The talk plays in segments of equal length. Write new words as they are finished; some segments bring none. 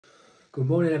Good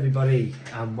morning everybody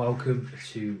and welcome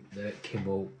to the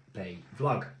Kimmel Bay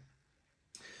vlog.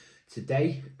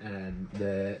 Today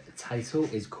the title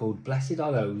is called Blessed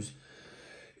Are Those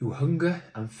Who Hunger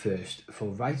and Thirst for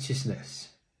Righteousness.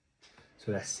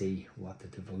 So let's see what the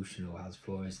devotional has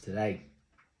for us today.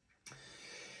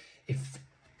 If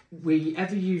we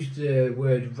ever use the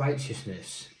word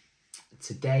righteousness,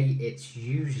 today it's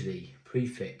usually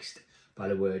prefixed by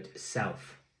the word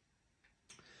self.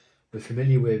 We're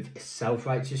familiar with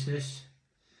self-righteousness,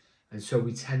 and so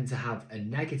we tend to have a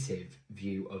negative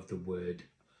view of the word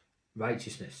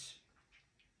righteousness.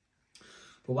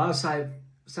 But while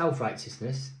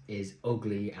self-righteousness is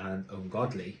ugly and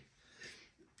ungodly,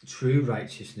 true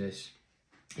righteousness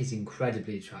is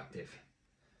incredibly attractive.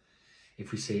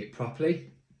 If we see it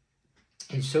properly,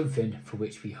 it's something for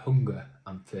which we hunger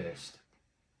and thirst.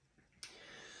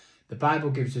 The Bible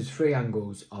gives us three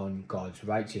angles on God's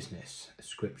righteousness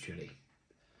scripturally.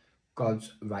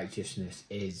 God's righteousness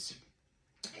is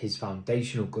his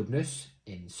foundational goodness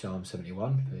in Psalm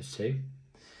 71 verse 2,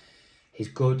 his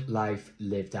good life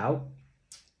lived out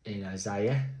in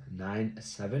Isaiah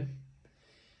 9:7,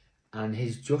 and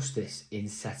his justice in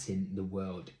setting the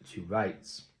world to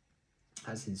rights.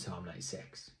 That's in Psalm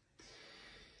 96.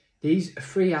 These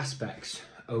three aspects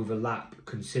overlap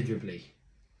considerably,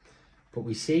 but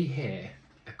we see here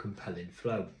a compelling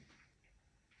flow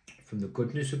from the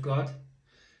goodness of God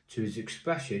to his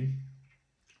expression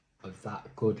of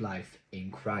that good life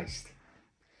in Christ,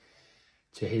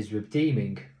 to his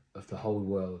redeeming of the whole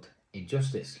world in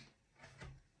justice.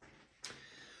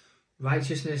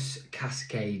 Righteousness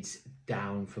cascades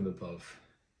down from above.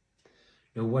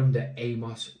 No wonder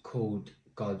Amos called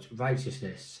God's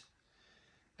righteousness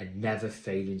a never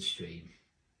failing stream.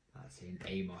 That's in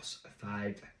Amos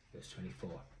 5 verse 24.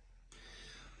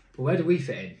 But where do we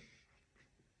fit in?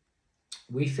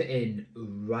 We fit in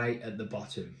right at the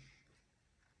bottom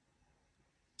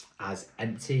as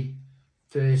empty,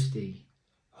 thirsty,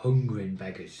 hungering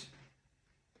beggars.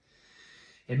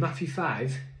 In Matthew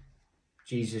 5,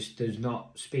 Jesus does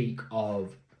not speak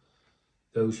of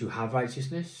those who have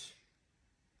righteousness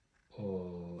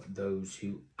or those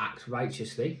who act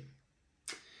righteously.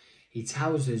 He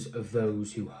tells us of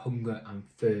those who hunger and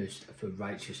thirst for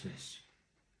righteousness.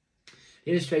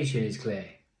 The illustration is clear.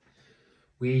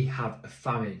 We have a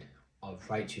famine of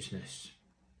righteousness.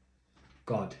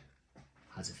 God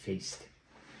has a feast.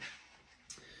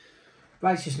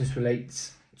 Righteousness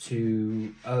relates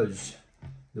to us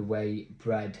the way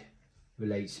bread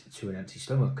relates to an empty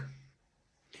stomach,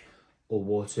 or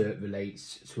water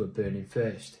relates to a burning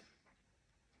thirst.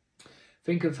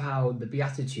 Think of how the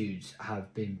Beatitudes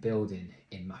have been building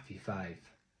in Matthew 5.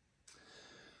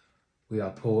 We are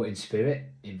poor in spirit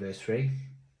in verse 3.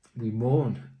 We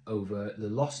mourn over the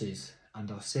losses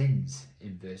and our sins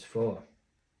in verse 4.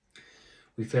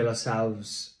 We feel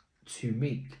ourselves too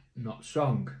meek, not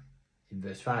strong in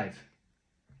verse 5.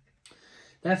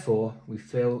 Therefore, we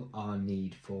feel our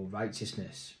need for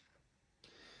righteousness.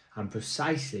 And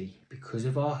precisely because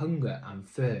of our hunger and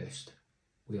thirst,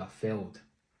 we are filled.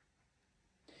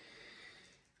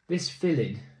 This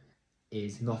filling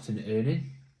is not an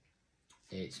earning,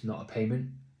 it's not a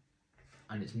payment,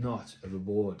 and it's not a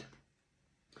reward.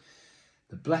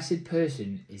 The blessed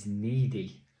person is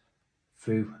needy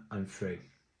through and through.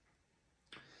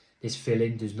 This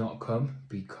filling does not come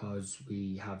because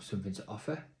we have something to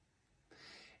offer.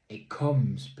 It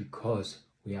comes because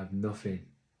we have nothing.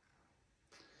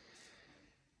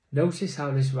 Notice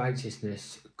how this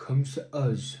righteousness comes to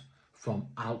us from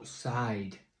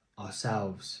outside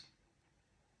ourselves.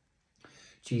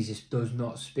 Jesus does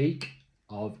not speak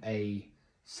of a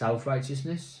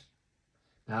self-righteousness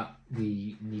that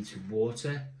we need to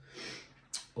water,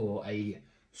 or a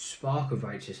spark of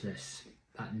righteousness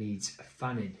that needs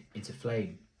fanning into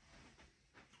flame.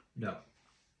 No,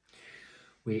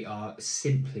 we are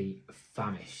simply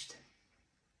famished.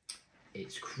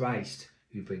 It's Christ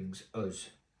who brings us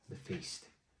the feast.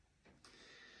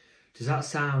 Does that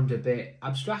sound a bit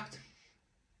abstract?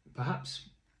 Perhaps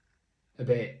a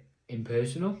bit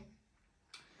impersonal,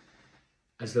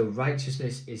 as though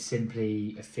righteousness is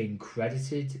simply a thing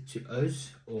credited to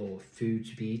us or food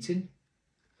to be eaten?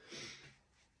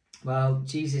 Well,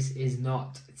 Jesus is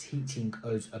not teaching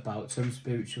us about some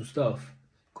spiritual stuff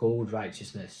called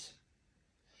righteousness.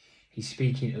 He's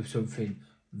speaking of something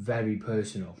very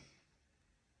personal.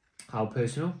 How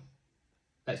personal?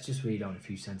 Let's just read on a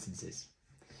few sentences.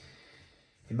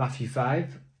 In Matthew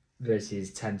 5,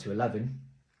 verses 10 to 11,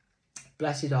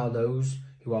 blessed are those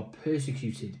who are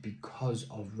persecuted because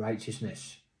of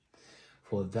righteousness,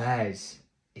 for theirs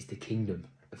is the kingdom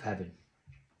of heaven.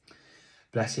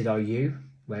 Blessed are you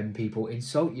when people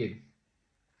insult you,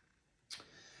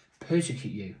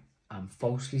 persecute you, and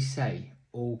falsely say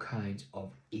all kinds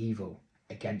of evil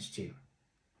against you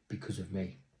because of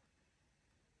me?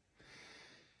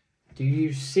 Do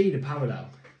you see the parallel?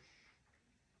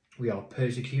 We are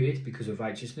persecuted because of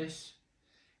righteousness,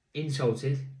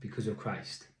 insulted because of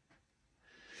Christ.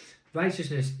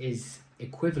 Righteousness is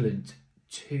equivalent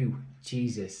to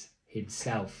Jesus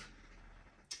himself.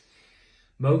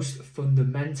 Most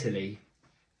fundamentally,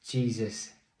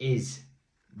 Jesus is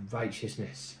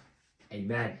righteousness.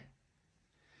 Amen.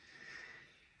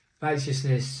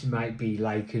 Righteousness might be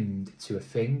likened to a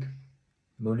thing,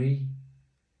 money,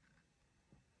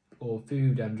 or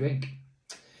food and drink.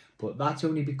 But that's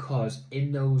only because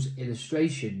in those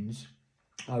illustrations,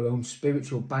 our own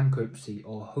spiritual bankruptcy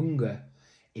or hunger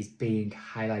is being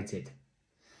highlighted.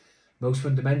 Most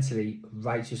fundamentally,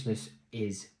 righteousness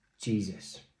is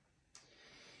Jesus.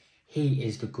 He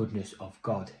is the goodness of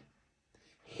God.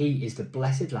 He is the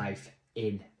blessed life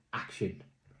in action.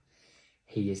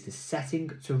 He is the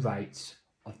setting to rights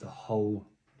of the whole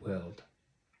world.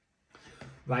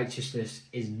 Righteousness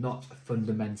is not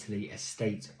fundamentally a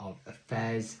state of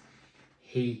affairs.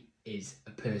 He is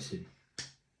a person.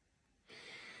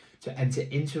 To enter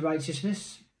into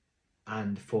righteousness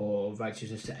and for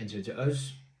righteousness to enter into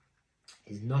us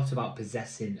is not about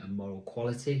possessing a moral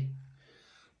quality,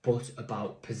 but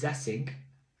about possessing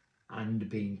and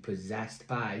being possessed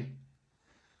by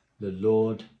the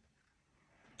Lord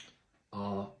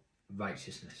our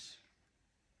righteousness.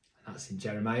 And that's in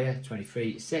Jeremiah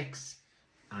 23:6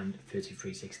 and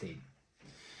 33:16.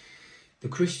 The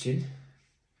Christian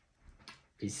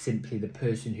is simply the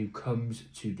person who comes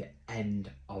to the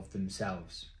end of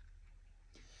themselves.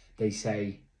 They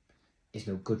say, "Is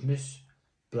no goodness,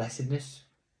 blessedness,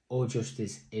 or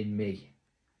justice in me."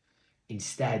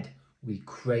 Instead, we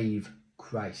crave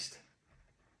Christ.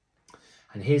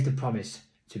 And here's the promise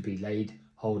to be laid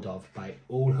hold of by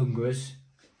all hungerers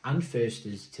and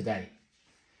thirsters today.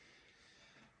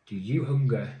 Do you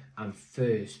hunger and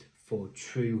thirst for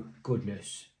true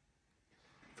goodness,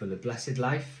 for the blessed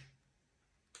life,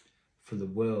 for the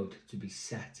world to be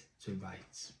set to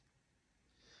rights?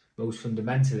 Most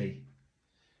fundamentally,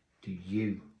 do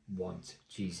you want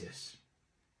Jesus?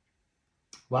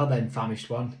 Well then, famished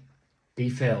one, be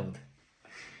filled.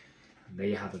 And may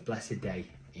you have a blessed day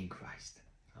in Christ.